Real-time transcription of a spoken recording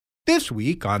This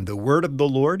week on The Word of the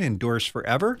Lord Endures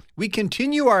Forever, we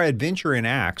continue our adventure in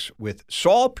Acts with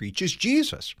Saul preaches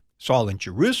Jesus, Saul in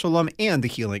Jerusalem and the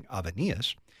healing of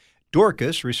Aeneas,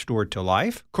 Dorcas restored to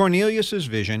life, Cornelius'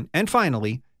 vision, and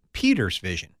finally, Peter's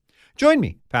vision. Join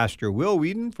me, Pastor Will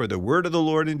Whedon, for The Word of the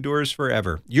Lord Endures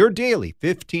Forever, your daily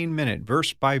 15-minute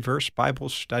verse-by-verse Bible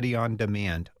study on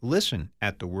demand. Listen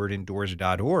at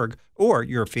thewordendures.org or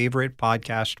your favorite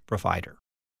podcast provider.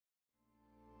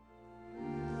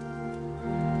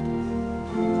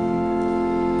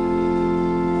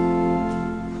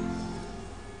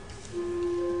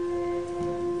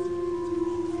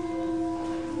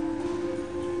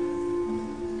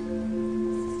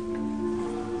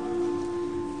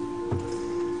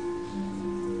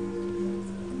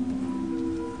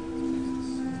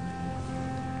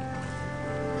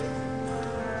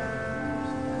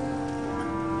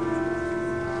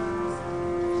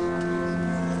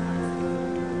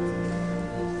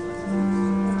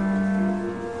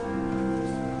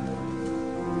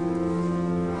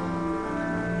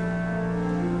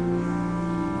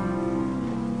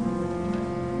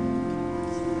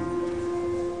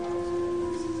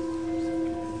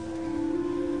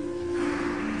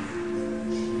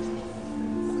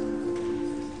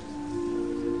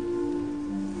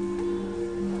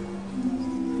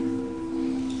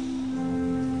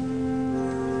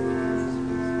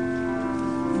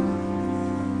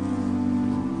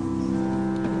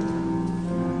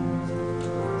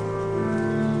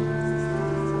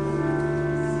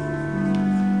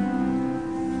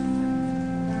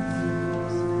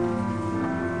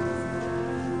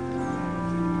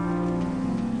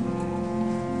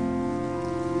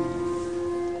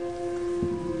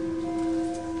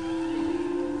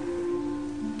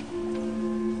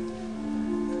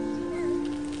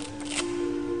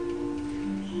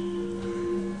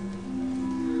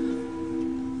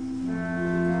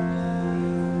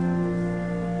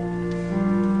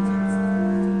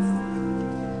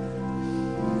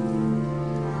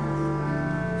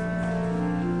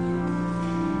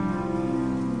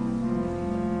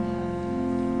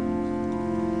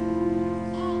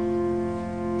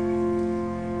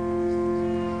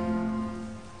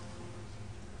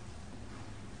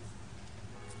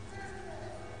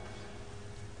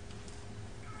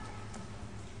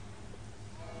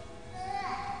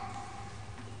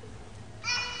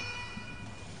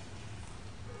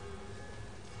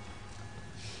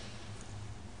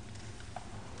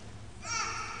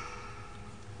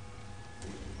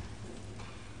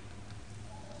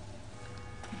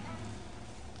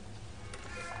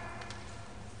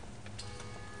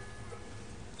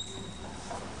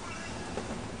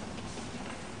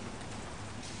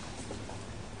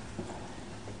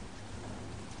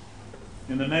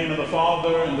 In the name of the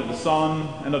Father, and of the Son,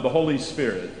 and of the Holy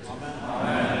Spirit.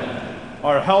 Amen.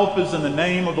 Our help is in the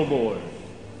name of the Lord.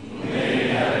 Who made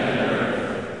heaven and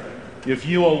earth. If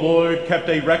you, O Lord, kept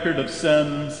a record of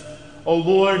sins, O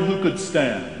Lord, who could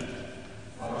stand?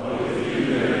 But with you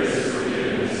there is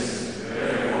forgiveness,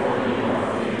 therefore you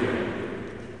are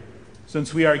feared.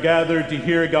 Since we are gathered to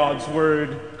hear God's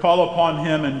word, call upon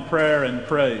him in prayer and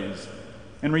praise,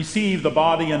 and receive the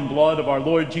body and blood of our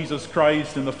Lord Jesus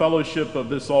Christ in the fellowship of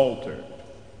this altar.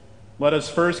 Let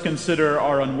us first consider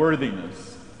our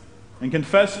unworthiness and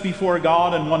confess before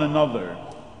God and one another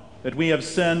that we have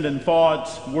sinned in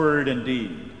thought, word, and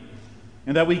deed,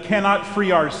 and that we cannot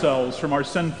free ourselves from our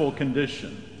sinful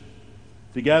condition.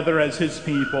 Together as his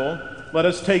people, let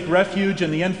us take refuge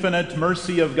in the infinite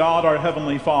mercy of God our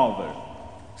Heavenly Father,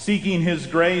 seeking his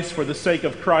grace for the sake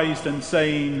of Christ and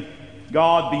saying,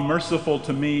 God, be merciful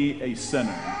to me, a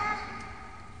sinner.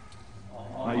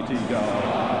 Mighty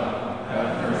God,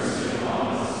 have mercy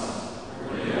upon us,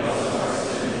 forgive us our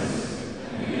sins,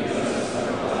 and give us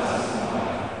everlasting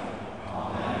life.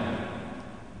 Amen.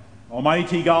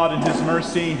 Almighty God, in his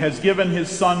mercy, has given his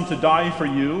Son to die for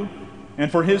you,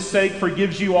 and for his sake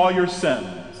forgives you all your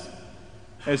sins.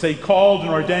 As a called and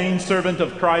ordained servant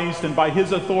of Christ, and by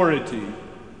his authority,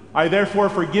 I therefore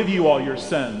forgive you all your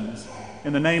sins,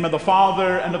 in the name of the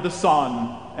Father, and of the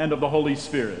Son, and of the Holy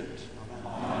Spirit.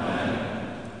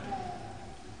 Amen.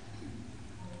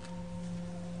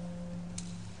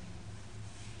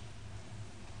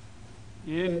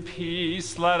 In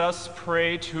peace, let us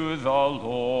pray to the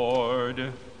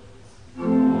Lord.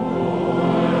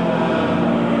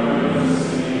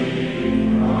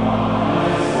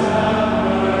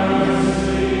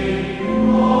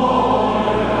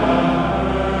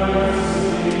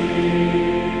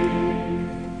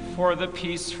 For the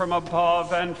peace from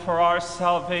above and for our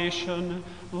salvation,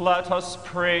 let us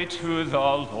pray to the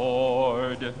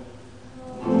Lord.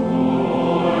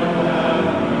 Lord, have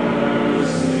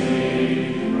mercy.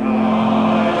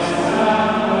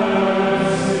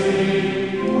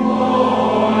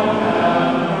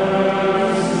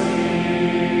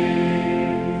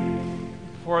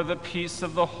 peace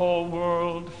of the whole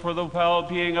world, for the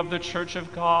well-being of the Church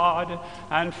of God,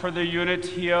 and for the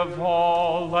unity of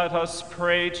all, let us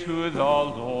pray to the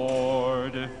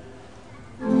Lord.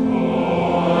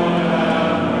 Lord,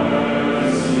 have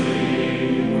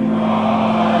mercy.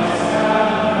 Christ,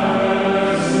 have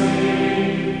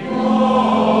mercy.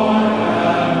 Lord,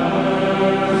 have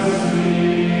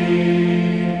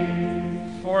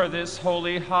mercy. For this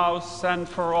holy house and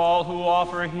for all who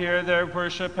offer here their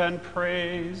worship and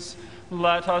praise,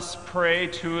 let us pray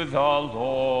to the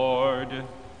Lord.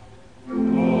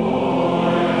 Lord,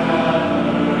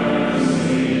 have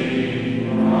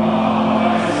mercy.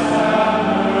 Christ,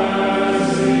 have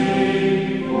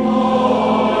mercy.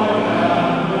 Lord,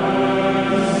 have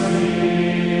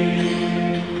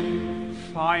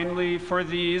mercy. Finally, for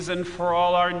these and for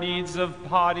all our needs of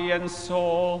body and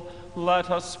soul, let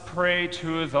us pray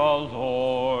to the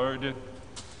Lord.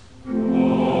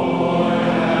 Lord,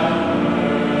 have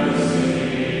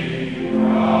mercy.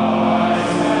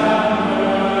 Christ,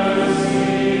 have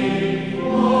mercy.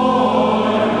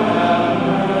 Lord,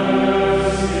 have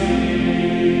mercy.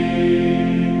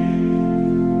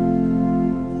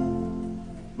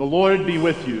 The Lord be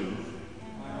with you.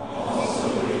 And also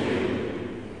with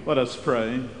you. Let us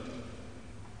pray.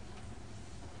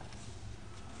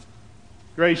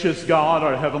 Gracious God,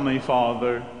 our Heavenly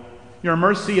Father, your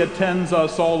mercy attends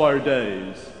us all our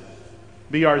days.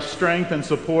 Be our strength and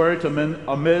support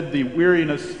amid the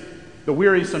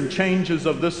wearisome changes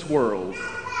of this world.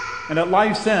 And at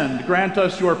life's end, grant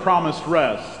us your promised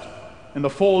rest and the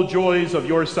full joys of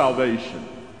your salvation.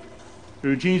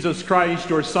 Through Jesus Christ,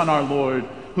 your Son, our Lord,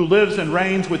 who lives and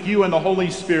reigns with you in the Holy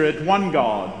Spirit, one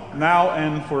God, now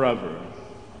and forever.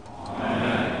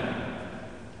 Amen.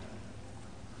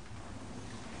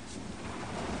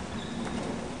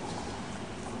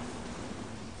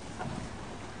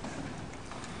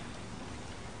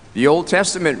 The Old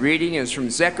Testament reading is from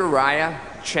Zechariah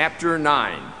chapter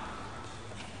 9.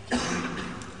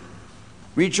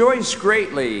 Rejoice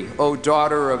greatly, O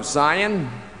daughter of Zion.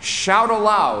 Shout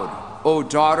aloud, O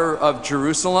daughter of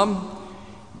Jerusalem.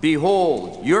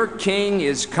 Behold, your king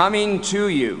is coming to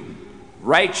you.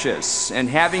 Righteous and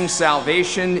having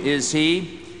salvation is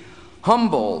he,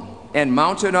 humble and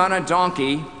mounted on a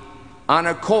donkey, on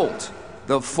a colt,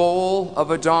 the foal of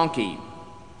a donkey.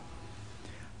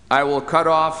 I will cut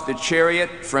off the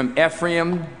chariot from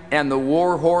Ephraim and the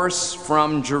war horse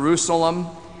from Jerusalem,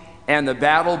 and the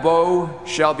battle bow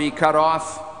shall be cut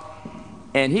off,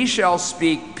 and he shall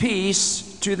speak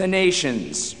peace to the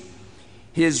nations.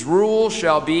 His rule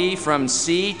shall be from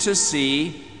sea to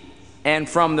sea, and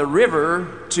from the river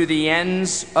to the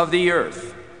ends of the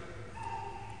earth.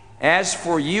 As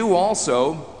for you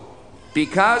also,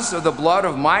 because of the blood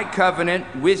of my covenant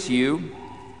with you,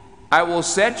 I will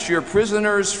set your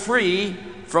prisoners free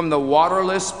from the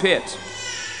waterless pit.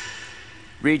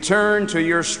 Return to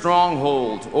your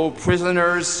stronghold, O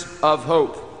prisoners of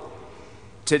hope.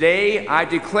 Today I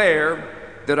declare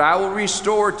that I will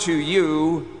restore to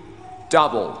you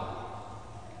double.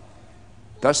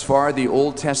 Thus far, the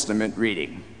Old Testament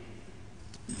reading.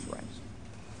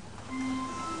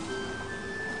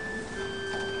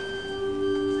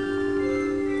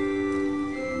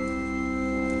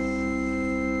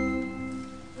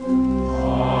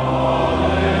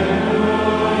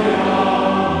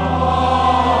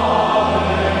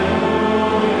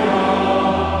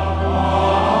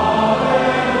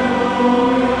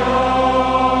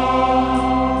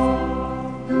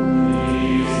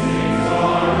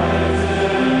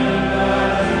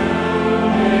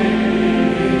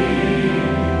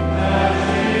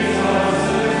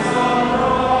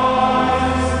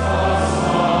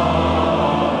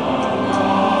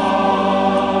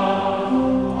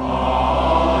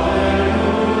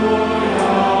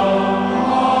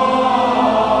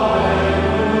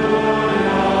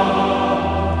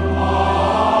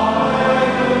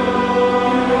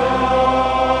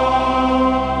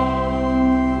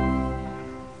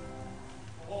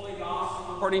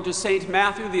 To St.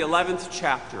 Matthew, the 11th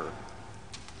chapter.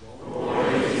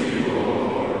 Glory to you,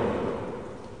 Lord.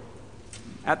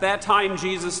 At that time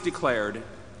Jesus declared,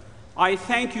 I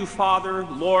thank you, Father,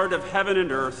 Lord of heaven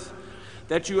and earth,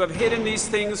 that you have hidden these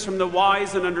things from the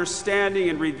wise and understanding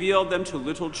and revealed them to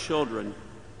little children.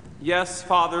 Yes,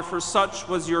 Father, for such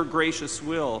was your gracious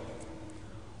will.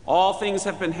 All things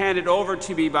have been handed over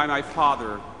to me by my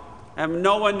Father, and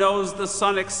no one knows the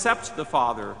Son except the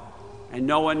Father, and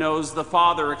no one knows the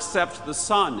Father except the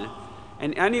Son,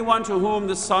 and anyone to whom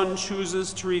the Son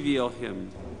chooses to reveal him.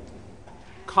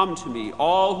 Come to me,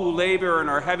 all who labor and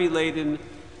are heavy laden,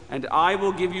 and I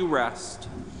will give you rest.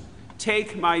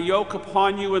 Take my yoke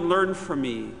upon you and learn from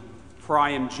me, For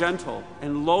I am gentle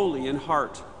and lowly in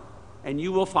heart, and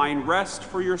you will find rest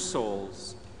for your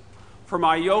souls. For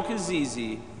my yoke is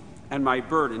easy and my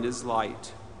burden is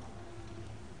light.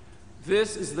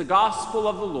 This is the gospel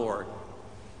of the Lord.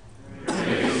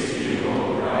 Praise to you,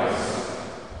 O Christ.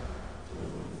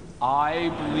 I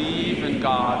believe in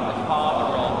God, the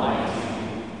Father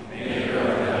Almighty, maker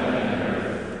of heaven and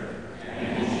earth,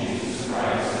 and in Jesus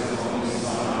Christ, his only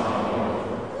Son, our Lord,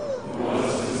 who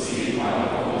was conceived by the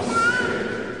Holy Spirit,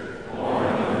 born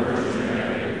of the Virgin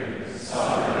Mary,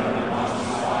 suffered under Pontius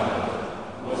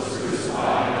Pilate, was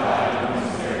crucified, died, and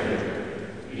was buried.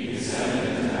 He descended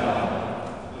into hell.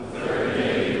 The third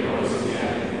day he rose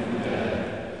again from the dead.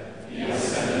 He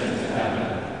ascended into heaven,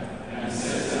 and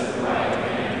sits at the right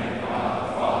hand of God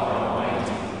the Father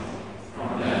Almighty. From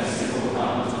thence he will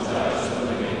come to judge the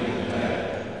living and the dead.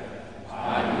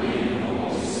 I believe in the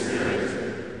Holy Spirit,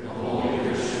 the holy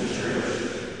Christian Church,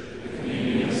 the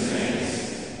communion of saints,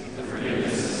 the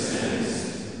forgiveness of sins,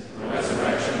 the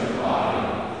resurrection of the body,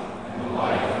 and the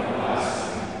life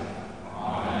everlasting.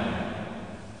 Amen.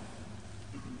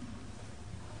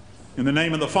 In the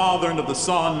name of the Father, and of the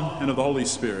Son, and of the Holy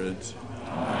Spirit.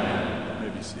 Amen. You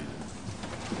may be seated.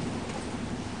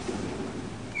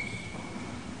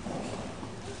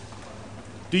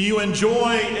 Do you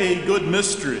enjoy a good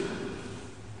mystery?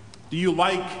 Do you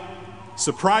like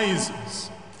surprises?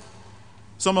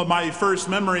 Some of my first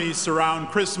memories surround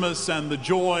Christmas and the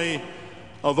joy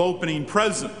of opening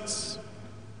presents.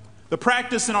 The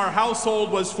practice in our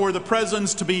household was for the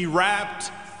presents to be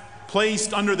wrapped,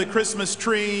 placed under the Christmas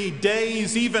tree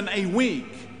days, even a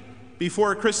week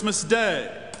before Christmas Day.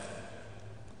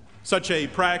 Such a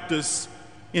practice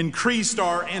increased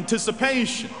our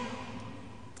anticipation.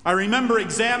 I remember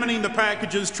examining the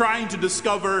packages, trying to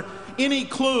discover any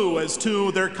clue as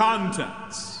to their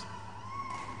contents.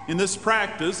 In this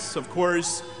practice, of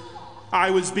course, I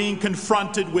was being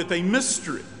confronted with a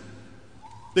mystery.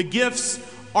 The gifts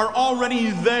are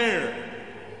already there,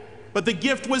 but the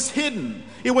gift was hidden.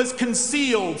 It was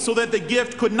concealed so that the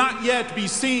gift could not yet be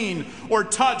seen or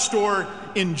touched or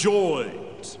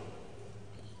enjoyed.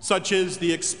 Such is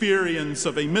the experience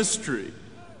of a mystery.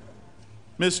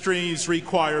 Mysteries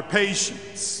require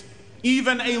patience,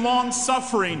 even a long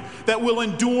suffering that will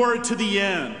endure to the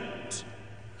end.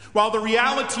 While the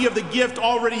reality of the gift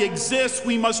already exists,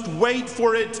 we must wait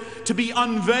for it to be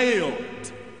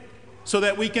unveiled so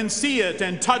that we can see it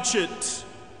and touch it,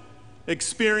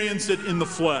 experience it in the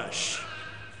flesh.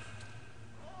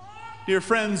 Dear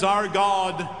friends, our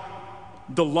God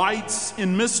delights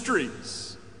in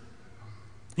mysteries.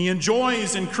 He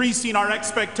enjoys increasing our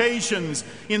expectations,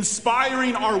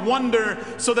 inspiring our wonder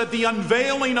so that the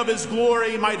unveiling of His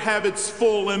glory might have its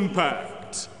full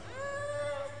impact.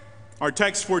 Our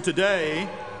text for today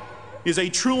is a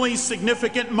truly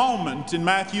significant moment in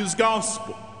Matthew's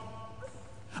Gospel.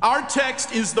 Our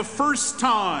text is the first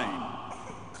time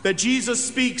that Jesus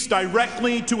speaks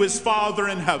directly to His Father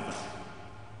in heaven.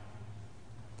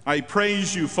 I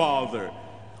praise you, Father,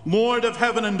 Lord of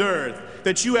heaven and earth,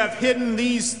 that you have hidden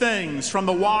these things from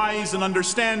the wise and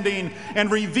understanding and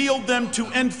revealed them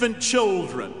to infant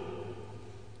children.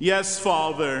 Yes,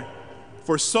 Father,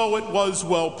 for so it was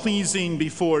well-pleasing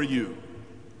before you.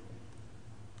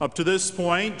 Up to this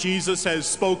point, Jesus has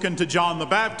spoken to John the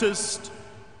Baptist.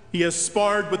 He has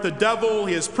sparred with the devil.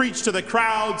 He has preached to the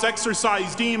crowds,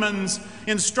 exorcised demons,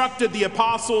 instructed the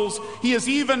apostles. He has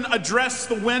even addressed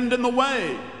the wind and the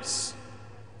waves.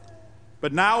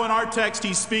 But now in our text,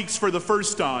 he speaks for the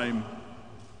first time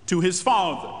to his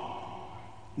Father,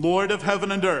 Lord of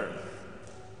heaven and earth.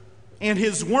 And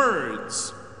his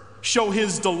words show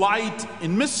his delight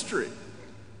in mystery.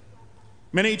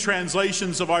 Many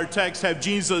translations of our text have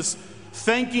Jesus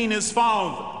thanking his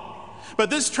Father. But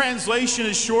this translation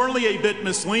is surely a bit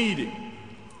misleading.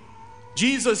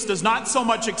 Jesus does not so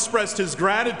much express his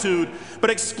gratitude,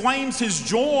 but exclaims his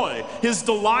joy, his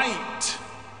delight.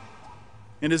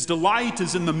 And his delight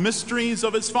is in the mysteries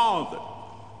of his Father.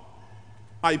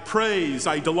 I praise,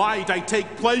 I delight, I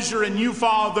take pleasure in you,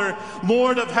 Father,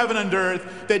 Lord of heaven and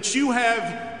earth, that you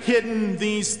have hidden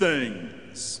these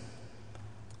things.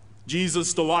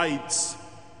 Jesus delights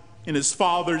in his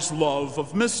Father's love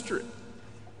of mystery.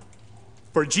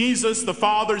 For Jesus, the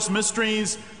Father's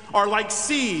mysteries are like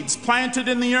seeds planted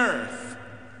in the earth.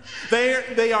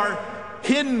 They are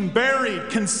hidden, buried,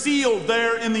 concealed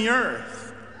there in the earth.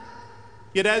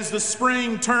 Yet as the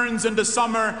spring turns into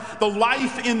summer, the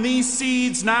life in these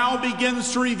seeds now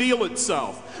begins to reveal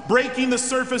itself, breaking the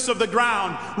surface of the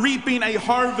ground, reaping a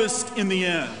harvest in the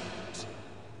end.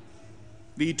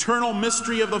 The eternal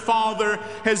mystery of the Father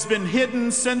has been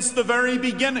hidden since the very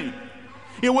beginning.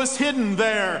 It was hidden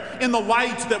there in the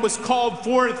light that was called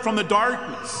forth from the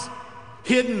darkness,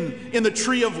 hidden in the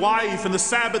tree of life and the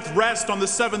Sabbath rest on the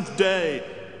seventh day.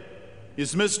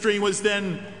 His mystery was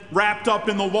then wrapped up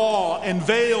in the law and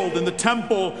veiled in the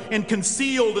temple and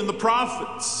concealed in the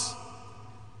prophets.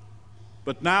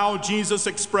 But now Jesus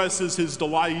expresses his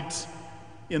delight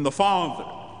in the Father.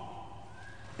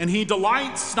 And he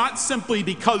delights not simply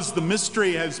because the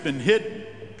mystery has been hidden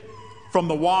from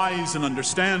the wise and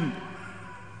understanding,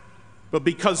 but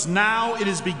because now it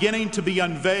is beginning to be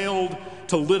unveiled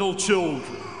to little children.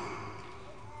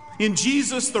 In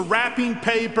Jesus, the wrapping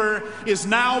paper is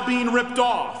now being ripped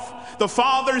off. The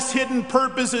Father's hidden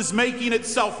purpose is making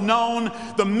itself known.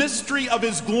 The mystery of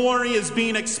his glory is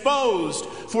being exposed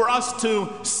for us to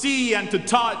see and to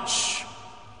touch,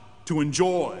 to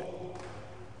enjoy.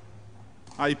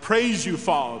 I praise you,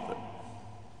 Father,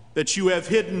 that you have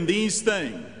hidden these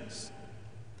things.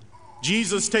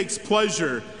 Jesus takes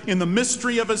pleasure in the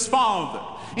mystery of his Father.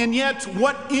 And yet,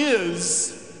 what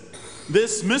is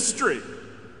this mystery?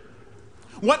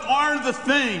 What are the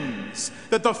things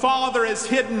that the Father has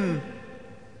hidden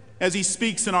as he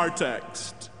speaks in our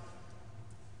text?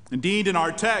 Indeed, in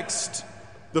our text,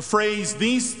 the phrase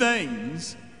 "these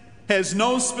things" has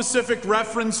no specific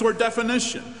reference or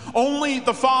definition. Only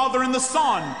the Father and the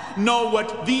Son know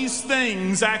what these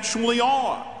things actually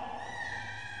are.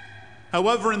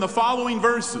 However, in the following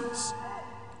verses,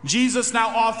 Jesus now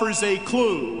offers a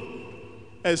clue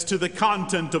as to the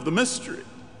content of the mystery.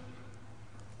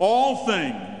 All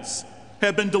things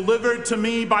have been delivered to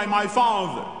me by my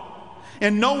Father,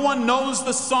 and no one knows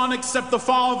the Son except the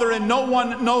Father, and no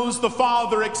one knows the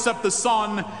Father except the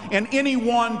Son, and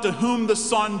anyone to whom the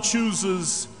Son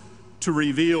chooses to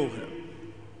reveal him.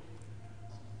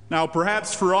 Now,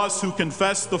 perhaps for us who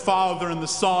confess the Father and the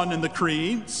Son in the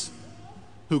creeds,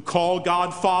 who call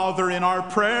God Father in our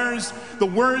prayers, the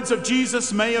words of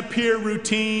Jesus may appear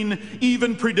routine,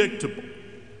 even predictable.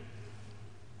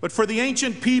 But for the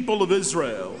ancient people of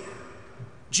Israel,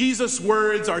 Jesus'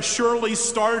 words are surely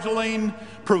startling,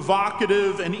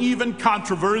 provocative, and even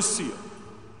controversial.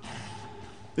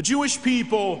 The Jewish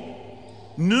people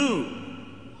knew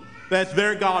that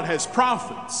their God has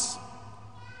prophets.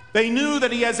 They knew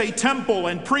that he has a temple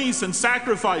and priests and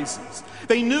sacrifices.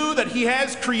 They knew that he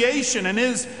has creation and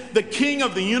is the king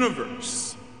of the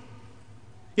universe.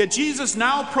 Yet Jesus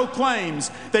now proclaims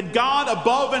that God,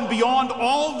 above and beyond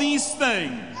all these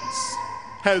things,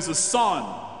 has a son,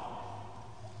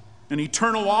 an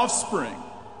eternal offspring,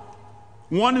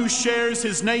 one who shares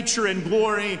his nature and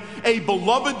glory, a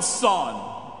beloved Son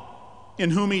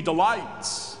in whom he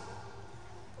delights.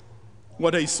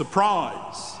 What a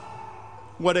surprise!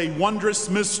 What a wondrous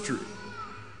mystery.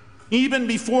 Even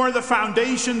before the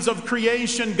foundations of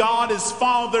creation, God is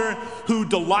Father who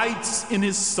delights in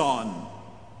his Son.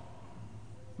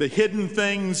 The hidden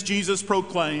things Jesus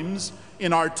proclaims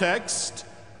in our text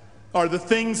are the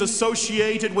things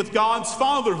associated with God's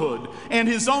fatherhood and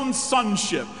his own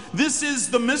sonship. This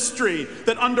is the mystery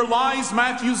that underlies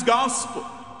Matthew's gospel.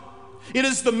 It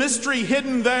is the mystery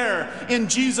hidden there in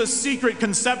Jesus' secret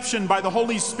conception by the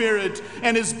Holy Spirit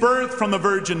and his birth from the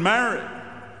Virgin Mary.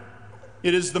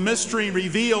 It is the mystery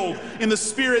revealed in the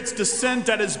Spirit's descent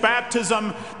at his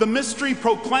baptism, the mystery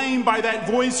proclaimed by that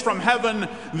voice from heaven,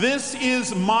 "This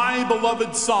is my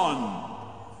beloved Son,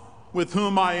 with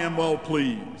whom I am well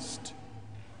pleased."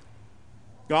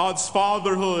 God's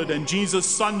fatherhood and Jesus'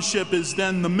 sonship is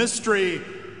then the mystery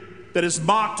that is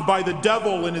mocked by the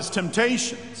devil in his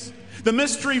temptations, the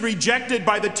mystery rejected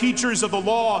by the teachers of the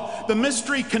law, the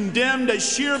mystery condemned as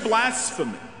sheer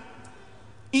blasphemy.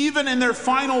 Even in their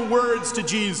final words to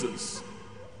Jesus,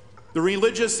 the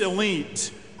religious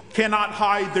elite cannot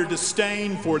hide their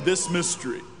disdain for this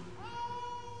mystery.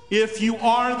 "If you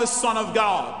are the Son of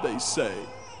God," they say,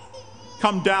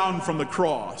 "come down from the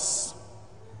cross."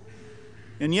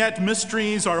 And yet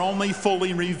mysteries are only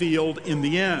fully revealed in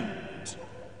the end.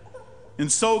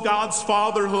 And so God's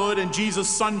fatherhood and Jesus'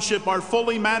 sonship are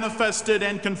fully manifested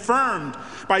and confirmed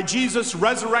by Jesus'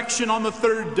 resurrection on the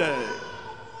third day.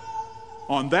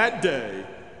 On that day,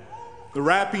 the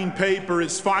wrapping paper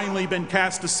has finally been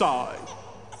cast aside.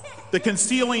 The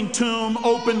concealing tomb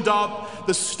opened up.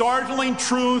 The startling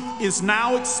truth is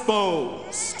now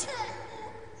exposed.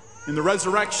 In the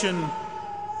resurrection,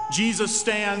 Jesus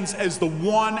stands as the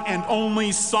one and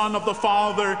only Son of the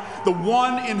Father, the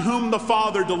one in whom the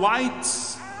Father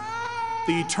delights,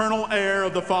 the eternal heir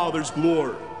of the Father's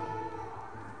glory.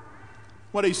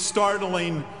 What a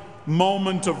startling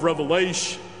moment of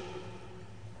revelation.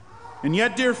 And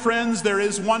yet, dear friends, there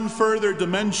is one further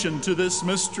dimension to this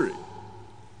mystery.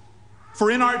 For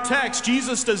in our text,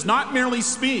 Jesus does not merely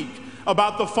speak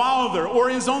about the Father or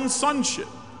his own sonship.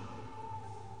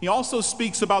 He also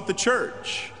speaks about the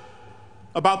church,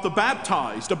 about the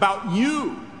baptized, about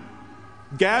you,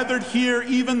 gathered here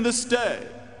even this day.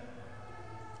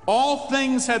 All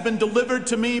things have been delivered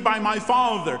to me by my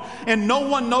Father, and no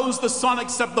one knows the Son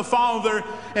except the Father,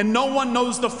 and no one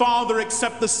knows the Father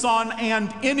except the Son,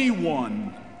 and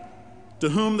anyone to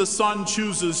whom the Son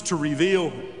chooses to reveal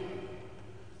him.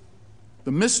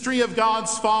 The mystery of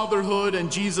God's fatherhood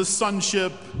and Jesus'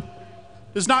 sonship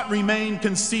does not remain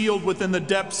concealed within the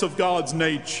depths of God's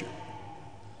nature.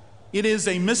 It is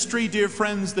a mystery, dear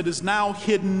friends, that is now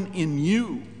hidden in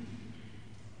you.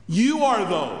 You are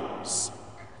those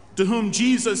to whom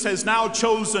Jesus has now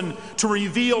chosen to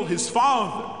reveal his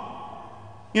Father.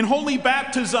 In holy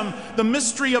baptism, the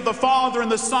mystery of the Father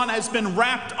and the Son has been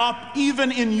wrapped up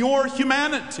even in your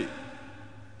humanity.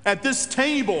 At this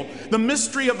table, the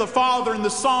mystery of the Father and the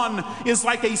Son is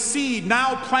like a seed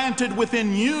now planted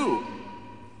within you,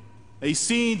 a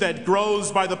seed that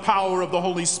grows by the power of the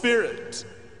Holy Spirit,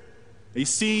 a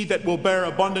seed that will bear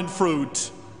abundant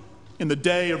fruit in the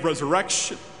day of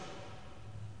resurrection.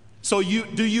 So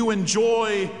do you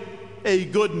enjoy a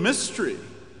good mystery?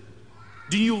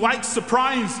 Do you like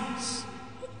surprises?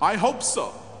 I hope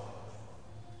so.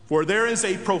 For there is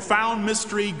a profound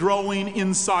mystery growing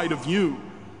inside of you.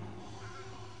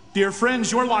 Dear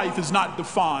friends, your life is not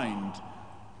defined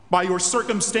by your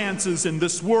circumstances in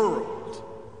this world.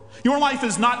 Your life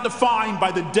is not defined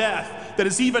by the death that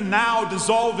is even now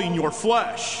dissolving your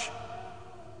flesh.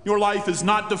 Your life is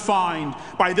not defined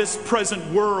by this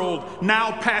present world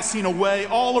now passing away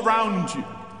all around you.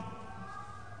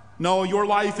 No, your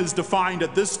life is defined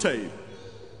at this table.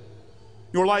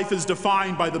 Your life is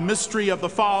defined by the mystery of the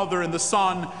Father and the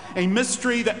Son, a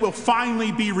mystery that will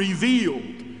finally be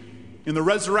revealed in the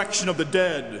resurrection of the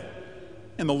dead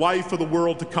and the life of the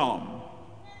world to come.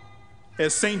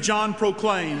 As St. John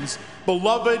proclaims,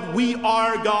 "Beloved, we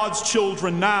are God's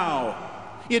children now.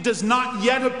 It does not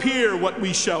yet appear what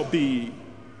we shall be,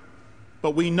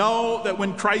 but we know that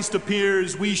when Christ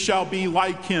appears, we shall be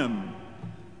like him,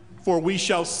 for we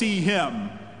shall see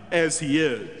him as he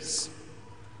is."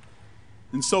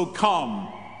 And so come,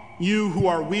 you who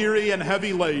are weary and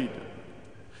heavy laden.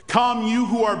 Come, you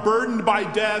who are burdened by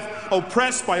death,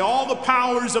 oppressed by all the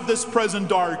powers of this present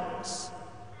darkness.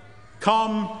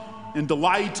 Come and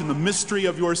delight in the mystery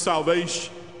of your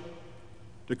salvation.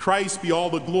 To Christ be all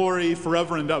the glory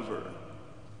forever and ever.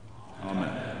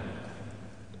 Amen.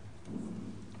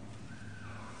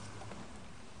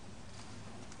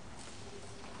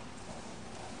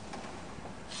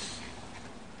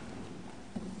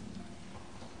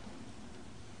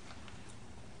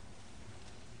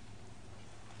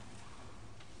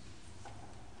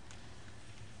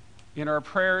 In our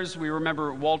prayers, we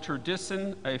remember Walter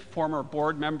Disson, a former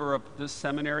board member of this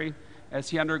seminary, as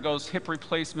he undergoes hip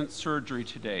replacement surgery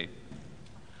today.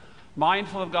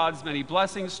 Mindful of God's many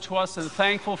blessings to us and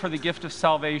thankful for the gift of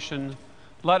salvation,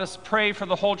 let us pray for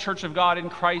the whole Church of God in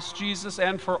Christ Jesus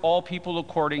and for all people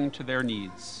according to their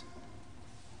needs.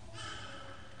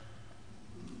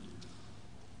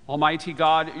 Almighty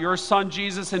God, your Son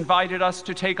Jesus invited us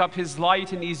to take up his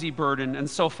light and easy burden and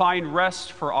so find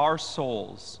rest for our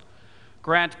souls.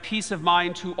 Grant peace of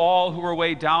mind to all who are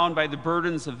weighed down by the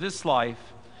burdens of this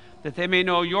life, that they may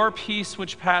know your peace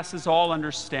which passes all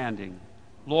understanding.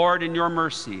 Lord, in your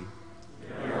mercy.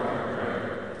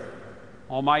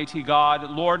 Almighty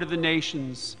God, Lord of the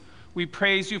nations, we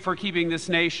praise you for keeping this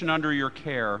nation under your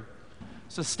care.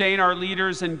 Sustain our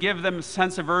leaders and give them a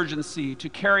sense of urgency to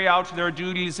carry out their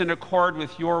duties in accord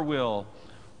with your will.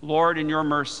 Lord, in your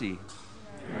mercy.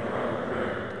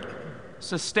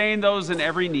 Sustain those in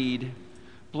every need.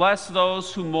 Bless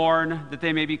those who mourn, that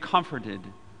they may be comforted.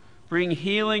 Bring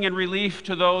healing and relief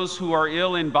to those who are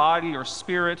ill in body or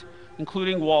spirit,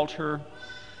 including Walter,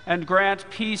 and grant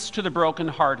peace to the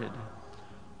brokenhearted.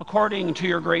 According to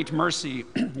your great mercy,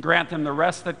 grant them the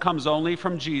rest that comes only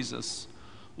from Jesus.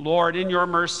 Lord, in your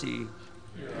mercy.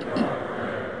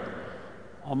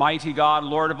 Almighty God,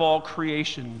 Lord of all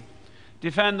creation,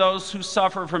 defend those who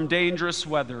suffer from dangerous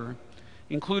weather,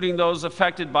 including those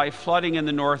affected by flooding in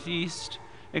the northeast,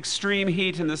 extreme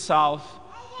heat in the south,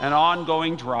 and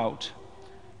ongoing drought,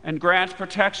 and grant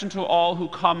protection to all who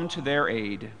come to their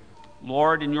aid.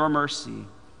 Lord, in your mercy.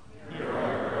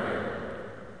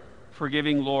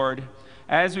 Forgiving Lord,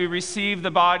 as we receive the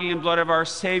body and blood of our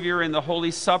Savior in the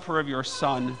holy supper of your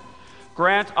Son,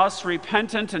 grant us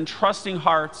repentant and trusting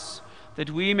hearts that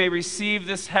we may receive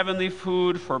this heavenly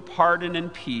food for pardon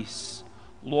and peace.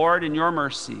 Lord, in your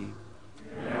mercy.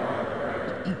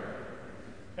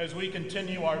 As we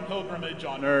continue our pilgrimage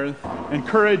on earth,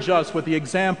 encourage us with the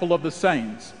example of the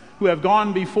saints who have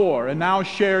gone before and now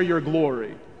share your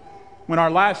glory. When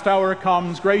our last hour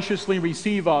comes, graciously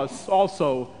receive us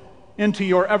also into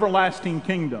your everlasting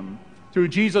kingdom, through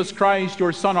Jesus Christ,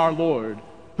 your Son, our Lord,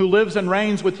 who lives and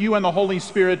reigns with you and the Holy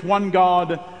Spirit, one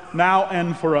God, now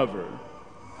and forever.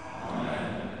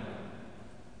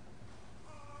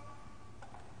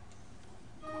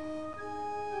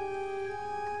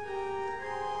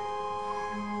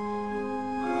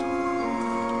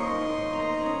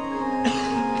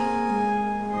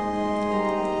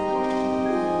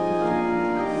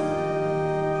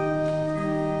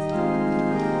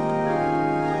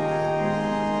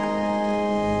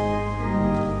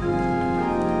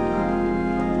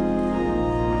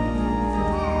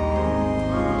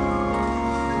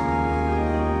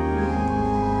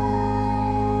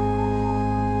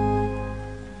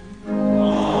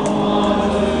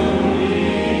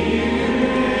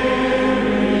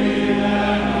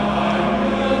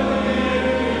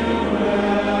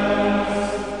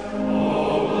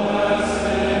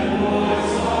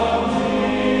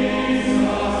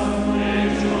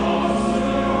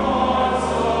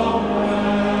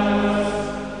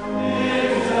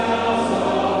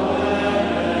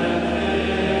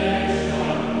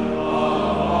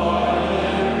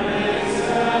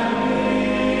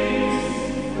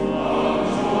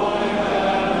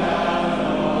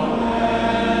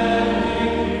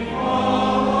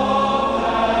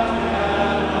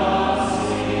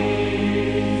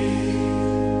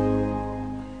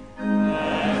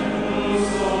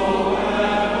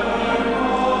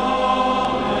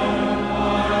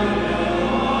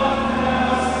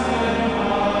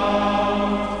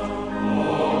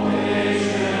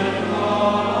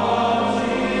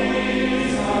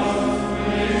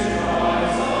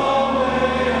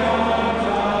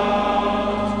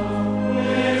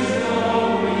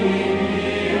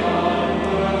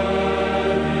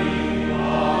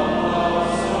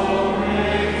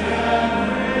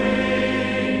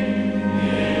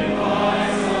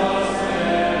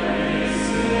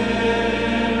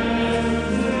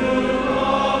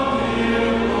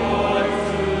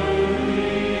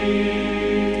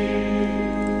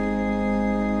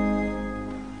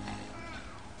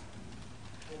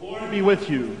 With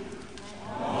you.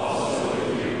 Also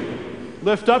with you.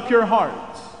 Lift up your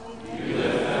hearts. We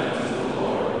lift them to the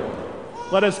Lord.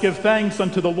 Let us give thanks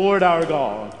unto the Lord our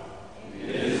God.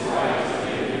 It is right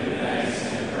to give him thanks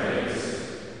and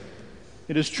praise.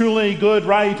 It is truly good,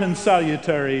 right, and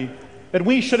salutary that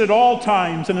we should at all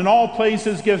times and in all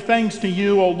places give thanks to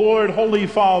you, O Lord, Holy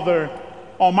Father,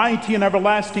 Almighty and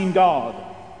everlasting God,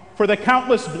 for the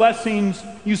countless blessings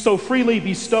you so freely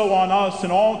bestow on us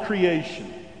and all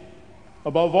creation.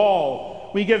 Above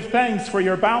all, we give thanks for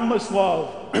your boundless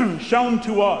love shown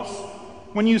to us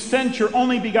when you sent your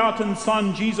only begotten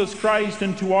Son, Jesus Christ,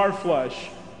 into our flesh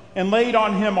and laid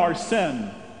on him our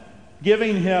sin,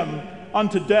 giving him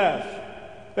unto death,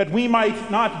 that we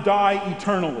might not die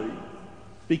eternally.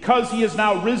 Because he is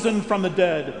now risen from the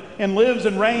dead and lives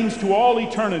and reigns to all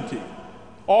eternity,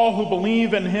 all who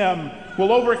believe in him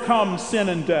will overcome sin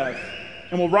and death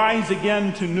and will rise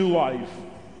again to new life.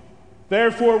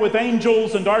 Therefore, with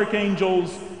angels and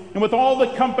archangels, and with all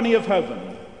the company of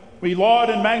heaven, we laud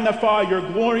and magnify your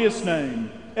glorious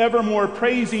name, evermore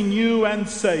praising you and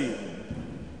saying,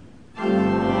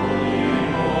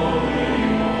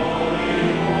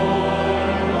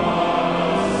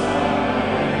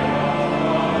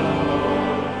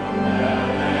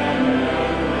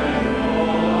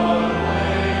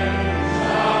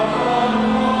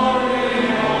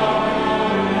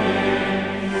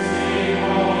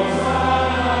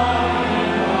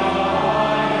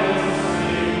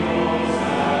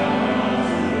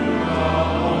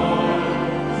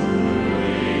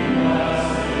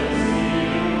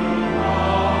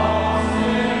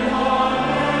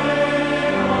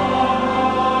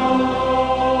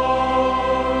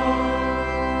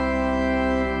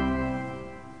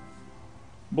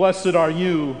 Blessed are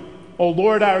you, O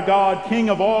Lord our God, King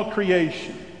of all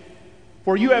creation,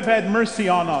 for you have had mercy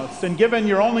on us and given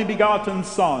your only begotten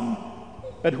Son,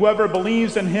 that whoever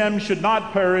believes in him should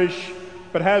not perish,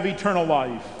 but have eternal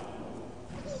life.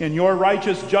 In your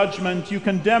righteous judgment, you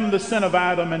condemn the sin of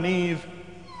Adam and Eve,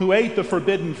 who ate the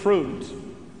forbidden fruit,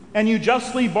 and you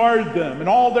justly barred them and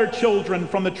all their children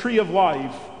from the tree of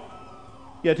life.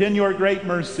 Yet in your great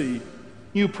mercy,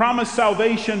 you promised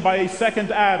salvation by a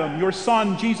second Adam, your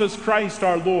Son, Jesus Christ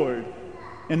our Lord,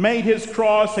 and made his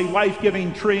cross a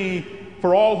life-giving tree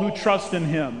for all who trust in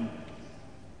him.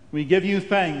 We give you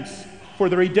thanks for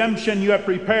the redemption you have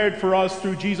prepared for us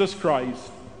through Jesus Christ.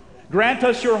 Grant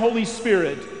us your Holy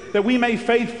Spirit, that we may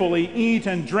faithfully eat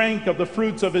and drink of the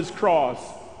fruits of his cross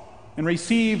and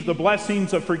receive the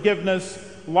blessings of forgiveness,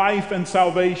 life, and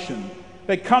salvation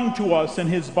that come to us in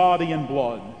his body and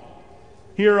blood.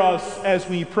 Hear us as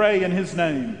we pray in his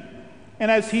name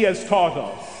and as he has taught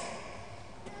us.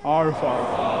 Our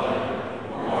Father,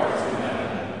 who art in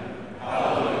heaven,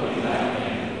 hallowed be thy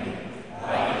name.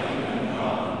 Thy kingdom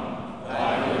come,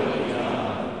 thy will be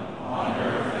done, on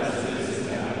earth as it is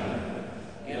in heaven.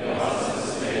 Give us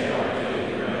this day our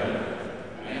daily bread,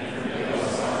 and forgive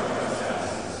us our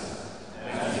trespasses,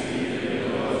 as we forgive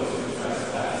those who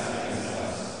trespass against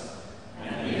us.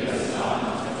 And lead us not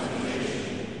into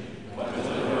temptation, but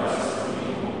deliver us from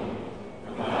evil.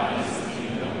 For thine is the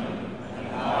kingdom, and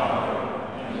power,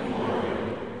 and glory,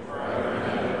 forever and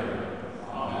ever.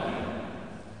 Amen.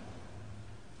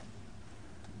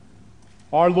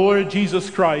 our Lord Jesus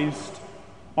Christ,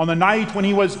 on the night when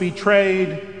he was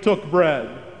betrayed, took bread.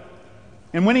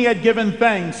 And when he had given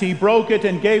thanks, he broke it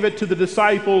and gave it to the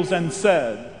disciples and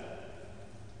said,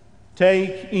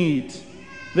 "Take, eat.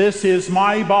 This is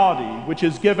my body, which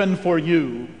is given for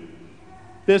you.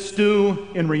 This do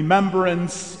in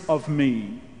remembrance of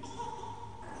me."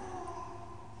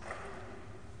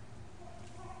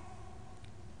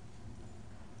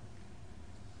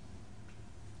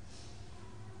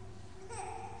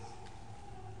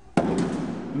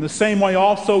 In the same way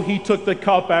also he took the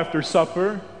cup after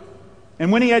supper,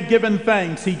 and when he had given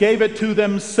thanks, he gave it to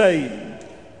them, saying,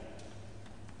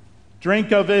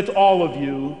 "Drink of it, all of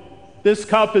you. This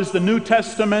cup is the New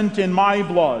Testament in my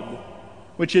blood,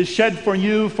 which is shed for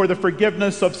you for the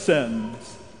forgiveness of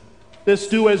sins. This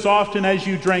do as often as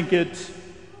you drink it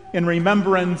in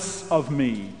remembrance of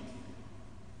me."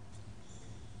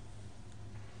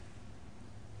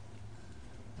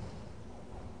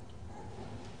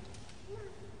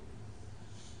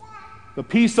 The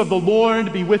peace of the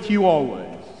Lord be with you always.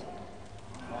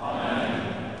 Amen.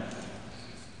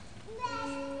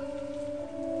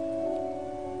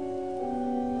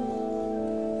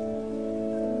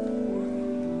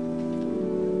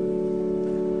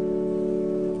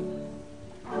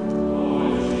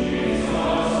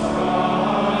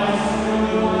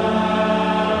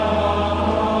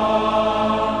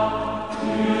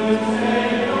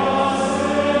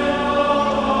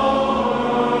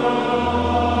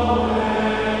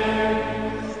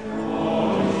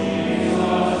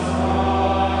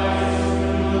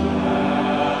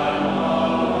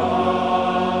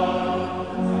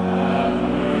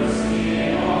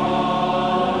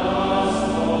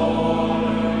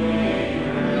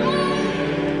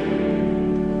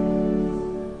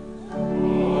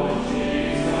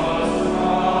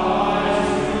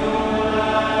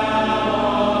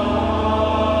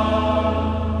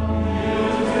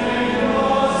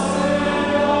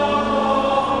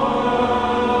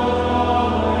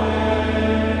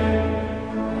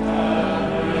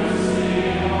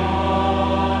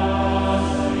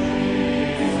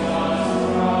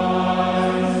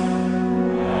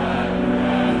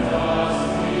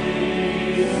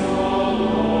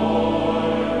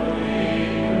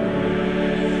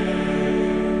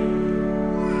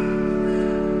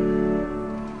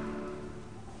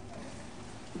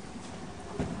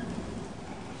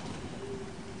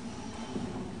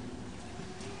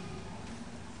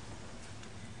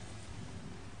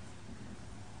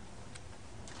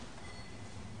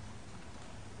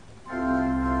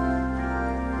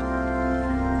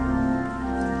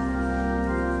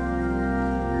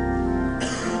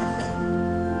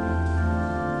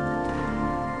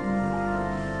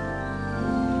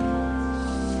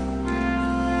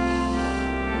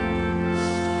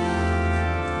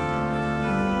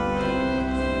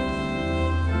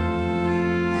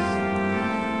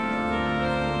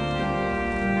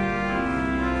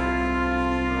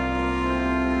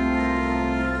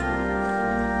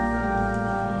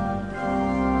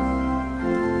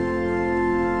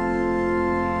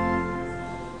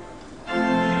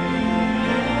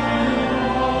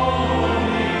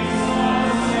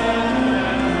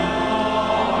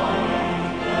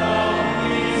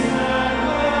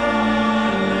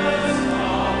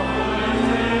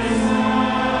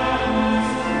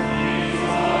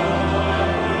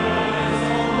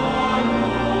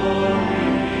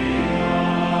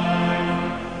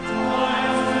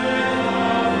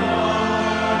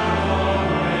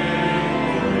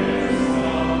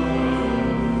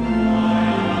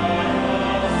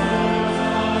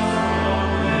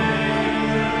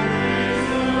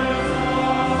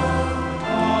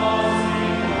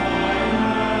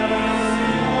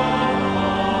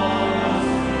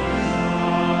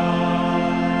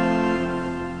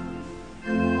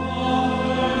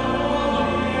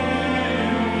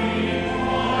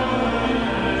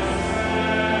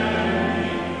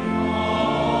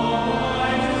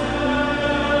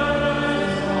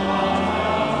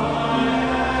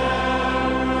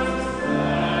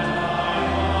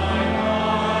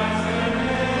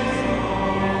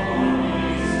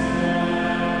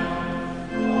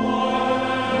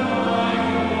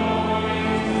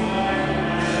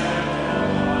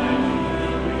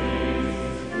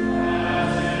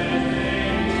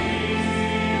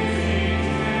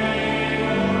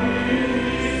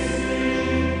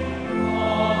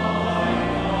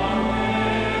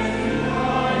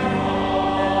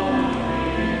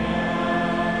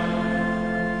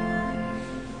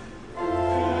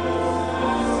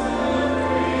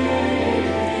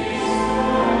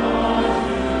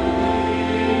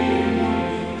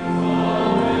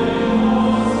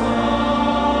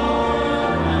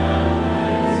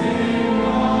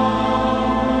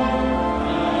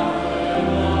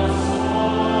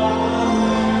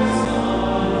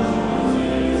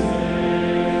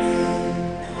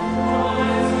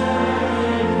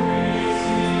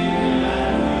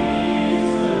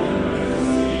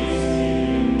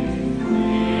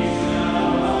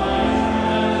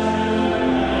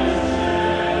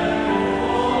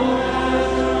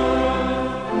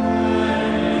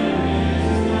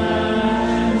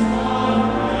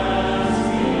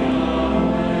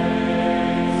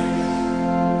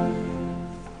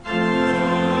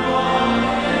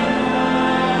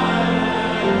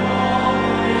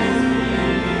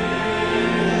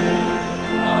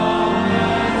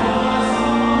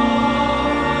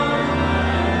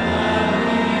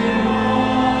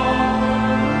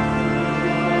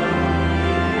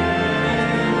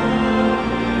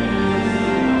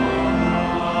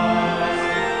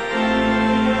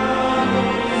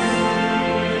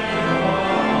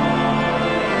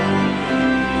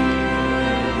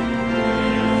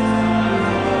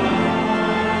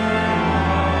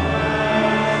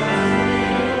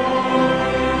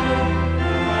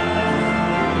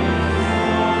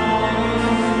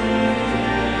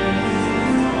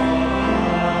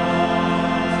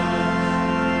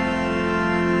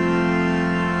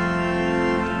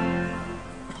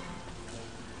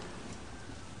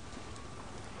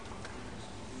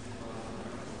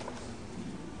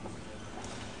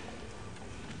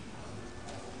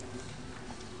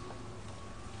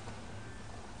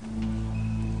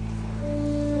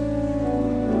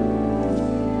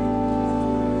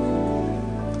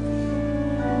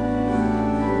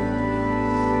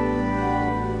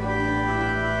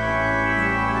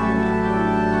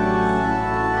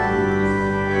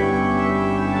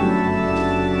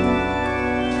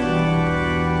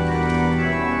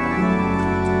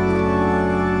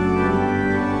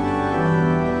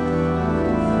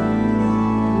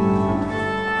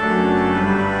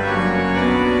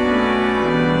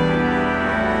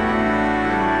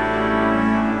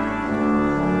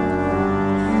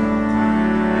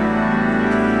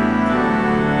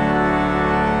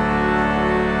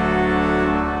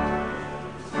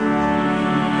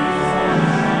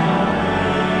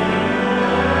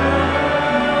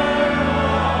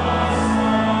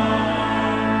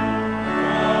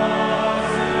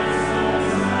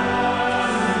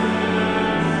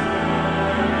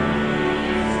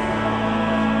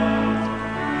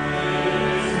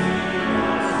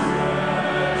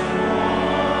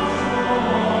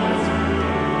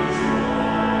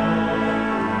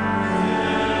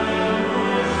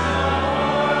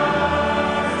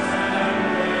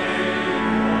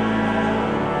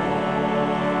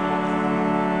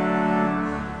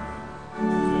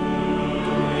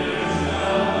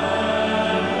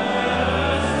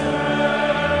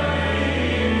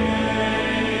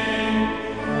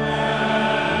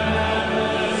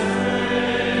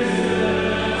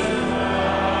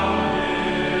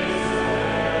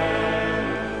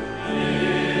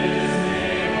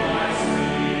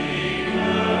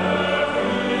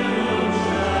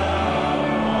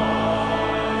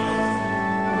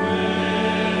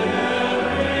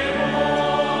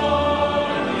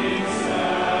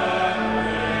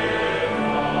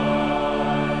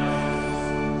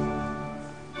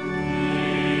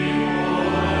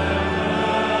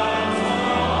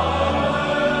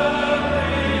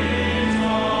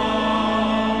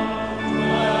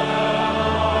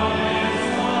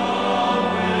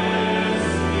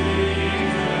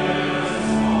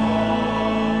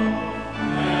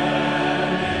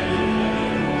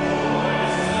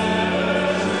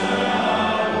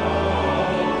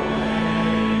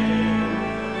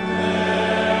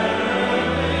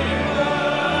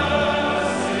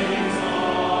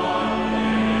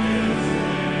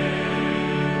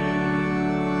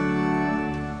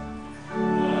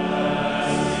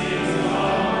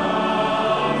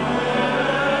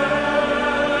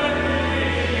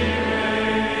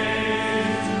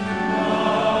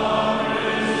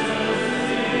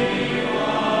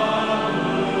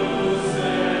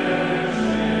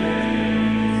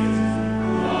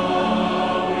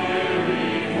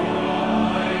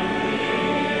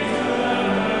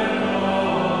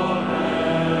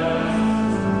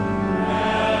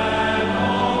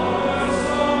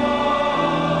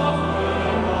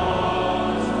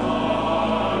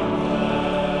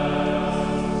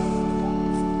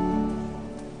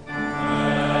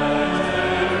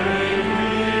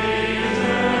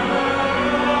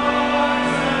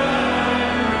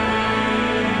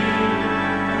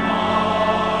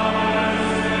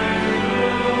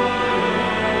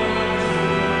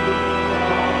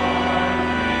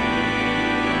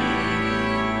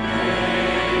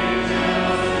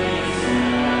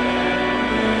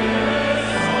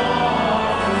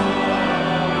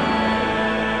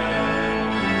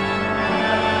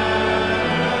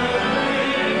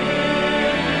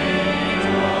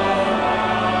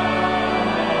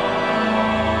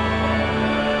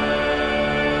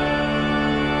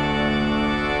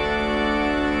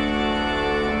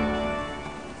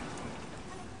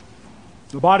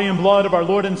 The body and blood of our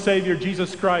Lord and Savior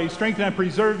Jesus Christ strengthen and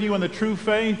preserve you in the true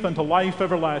faith unto life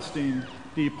everlasting.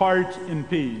 Depart in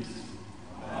peace.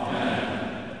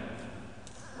 Amen.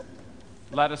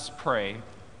 Let us pray.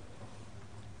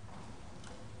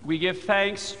 We give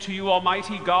thanks to you,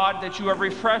 Almighty God, that you have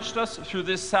refreshed us through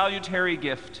this salutary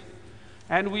gift.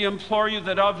 And we implore you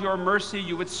that of your mercy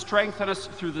you would strengthen us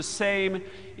through the same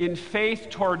in faith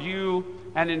toward you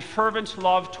and in fervent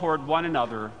love toward one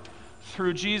another.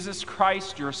 Through Jesus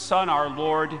Christ, your Son, our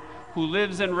Lord, who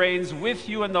lives and reigns with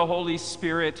you in the Holy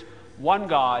Spirit, one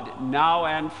God, now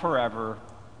and forever.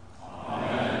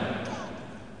 Amen.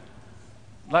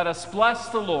 Let us bless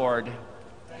the Lord.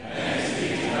 Thanks be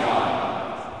to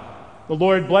God. The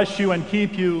Lord bless you and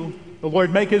keep you. The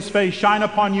Lord make his face shine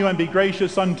upon you and be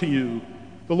gracious unto you.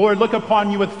 The Lord look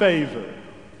upon you with favor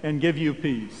and give you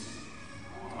peace.